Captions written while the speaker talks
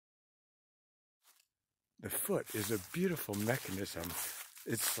the foot is a beautiful mechanism.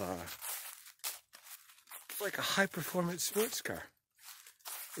 It's like a high-performance sports car.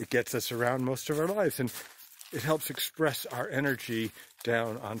 It gets us around most of our lives, and it helps express our energy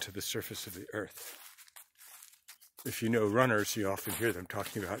down onto the surface of the earth. If you know runners, you often hear them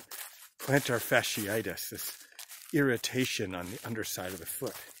talking about plantar fasciitis, this irritation on the underside of the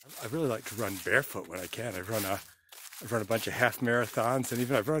foot. I really like to run barefoot when I can. I've run a bunch of half marathons, and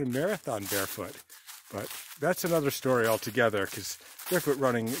even I've run a marathon barefoot. But that's another story altogether, because barefoot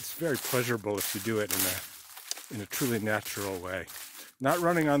running, it's very pleasurable if you do it in a truly natural way. Not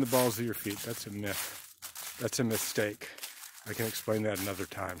running on the balls of your feet, that's a myth. That's a mistake. I can explain that another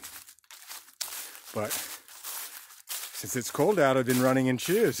time. But since it's cold out, I've been running in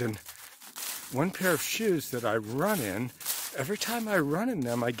shoes, and one pair of shoes that I run in, every time I run in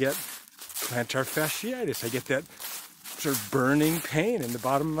them, I get plantar fasciitis. I get that sort of burning pain in the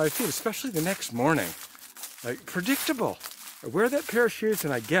bottom of my feet, especially the next morning. Like, predictable. I wear that pair of shoes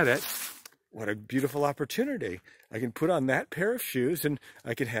and I get it. What a beautiful opportunity. I can put on that pair of shoes and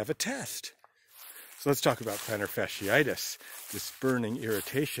I can have a test. So let's talk about plantar fasciitis, this burning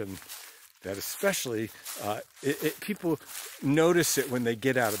irritation that especially, people notice it when they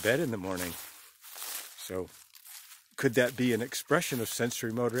get out of bed in the morning. So could that be an expression of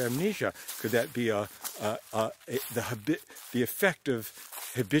sensory motor amnesia? Could that be the effect of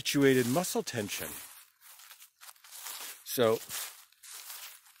habituated muscle tension? So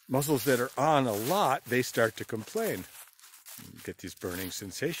muscles that are on a lot, they start to complain. You get these burning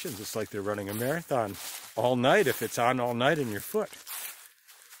sensations. It's like they're running a marathon all night if it's on all night in your foot.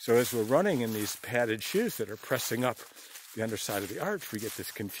 So as we're running in these padded shoes that are pressing up the underside of the arch, we get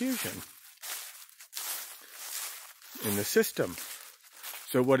this confusion in the system.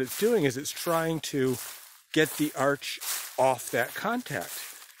 So what it's doing is it's trying to get the arch off that contact.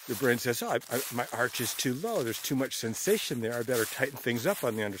 Your brain says, oh, my arch is too low. There's too much sensation there. I better tighten things up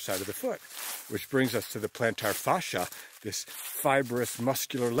on the underside of the foot. Which brings us to the plantar fascia, this fibrous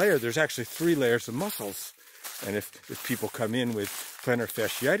muscular layer. There's actually 3 layers of muscles. And if people come in with plantar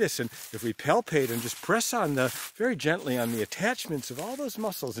fasciitis, and if we palpate and just press on very gently on the attachments of all those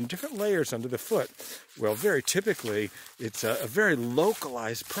muscles in different layers under the foot, well, very typically, it's a very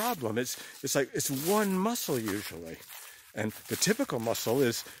localized problem. It's one muscle usually. And the typical muscle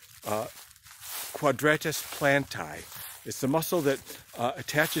is quadratus plantae. It's the muscle that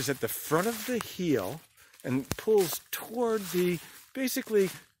attaches at the front of the heel and pulls towards the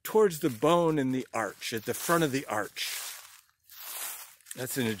bone in the arch, at the front of the arch.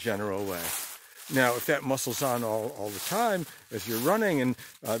 That's in a general way. Now, if that muscle's on all the time as you're running and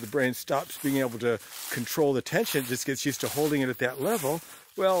the brain stops being able to control the tension, just gets used to holding it at that level,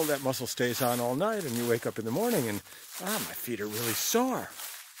 well, that muscle stays on all night and you wake up in the morning and, my feet are really sore.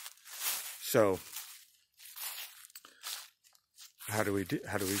 So, how do we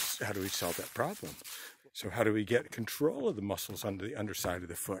solve that problem? So how do we get control of the muscles under the underside of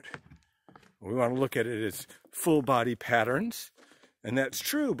the foot? Well, we want to look at it as full body patterns, and that's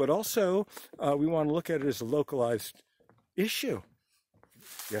true, but also we want to look at it as a localized issue.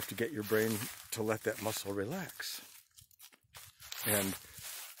 You have to get your brain to let that muscle relax. And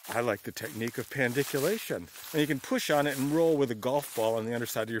I like the technique of pandiculation. And you can push on it and roll with a golf ball on the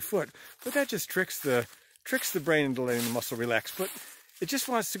underside of your foot, but that just tricks the brain into letting the muscle relax. But it just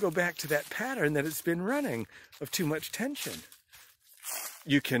wants to go back to that pattern that it's been running of too much tension.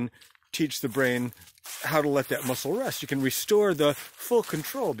 You can teach the brain how to let that muscle rest. You can restore the full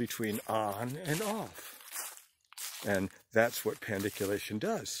control between on and off. And that's what pandiculation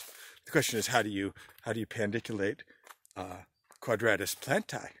does. The question is, how do you pandiculate quadratus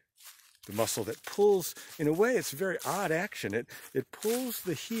plantae? The muscle that pulls, in a way, it's a very odd action. It pulls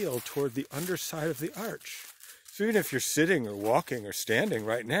the heel toward the underside of the arch. So even if you're sitting or walking or standing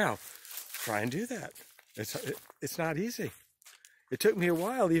right now, try and do that. It's not easy. It took me a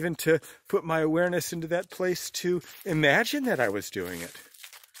while even to put my awareness into that place to imagine that I was doing it.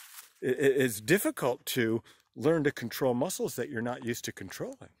 It's difficult to learn to control muscles that you're not used to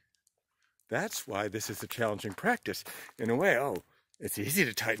controlling. That's why this is a challenging practice. In a way, it's easy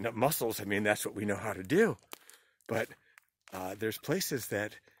to tighten up muscles. I mean, that's what we know how to do. But there's places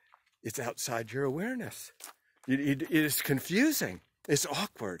that it's outside your awareness. It is confusing. It's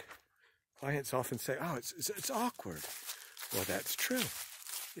awkward. Clients often say, it's awkward. Well, that's true.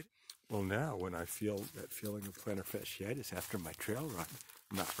 Well, now when I feel that feeling of plantar fasciitis after my trail run,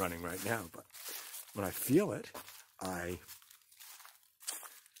 I'm not running right now, but when I feel it, I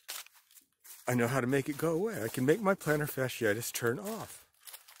know how to make it go away. I can make my plantar fasciitis turn off.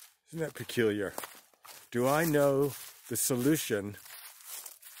 Isn't that peculiar? Do I know the solution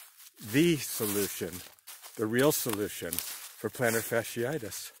the real solution for plantar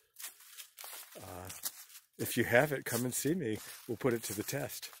fasciitis. If you have it, come and see me. We'll put it to the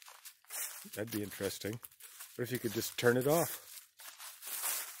test. That'd be interesting. What if you could just turn it off?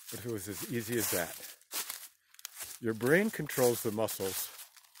 What if it was as easy as that? Your brain controls the muscles,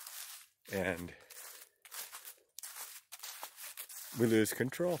 and we lose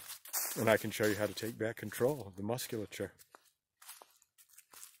control. And I can show you how to take back control of the musculature.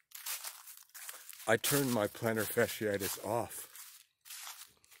 I turned my plantar fasciitis off.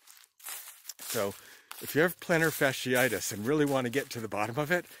 So if you have plantar fasciitis and really want to get to the bottom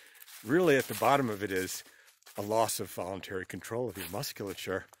of it, really at the bottom of it is a loss of voluntary control of your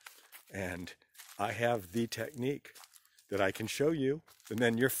musculature. And I have the technique that I can show you, and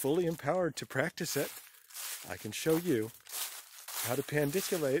then you're fully empowered to practice it. I can show you how to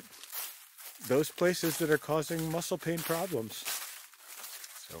pandiculate those places that are causing muscle pain problems.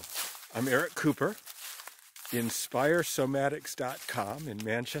 So I'm Eric Cooper, InspireSomatics.com in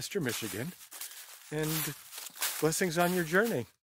Manchester, Michigan, and blessings on your journey.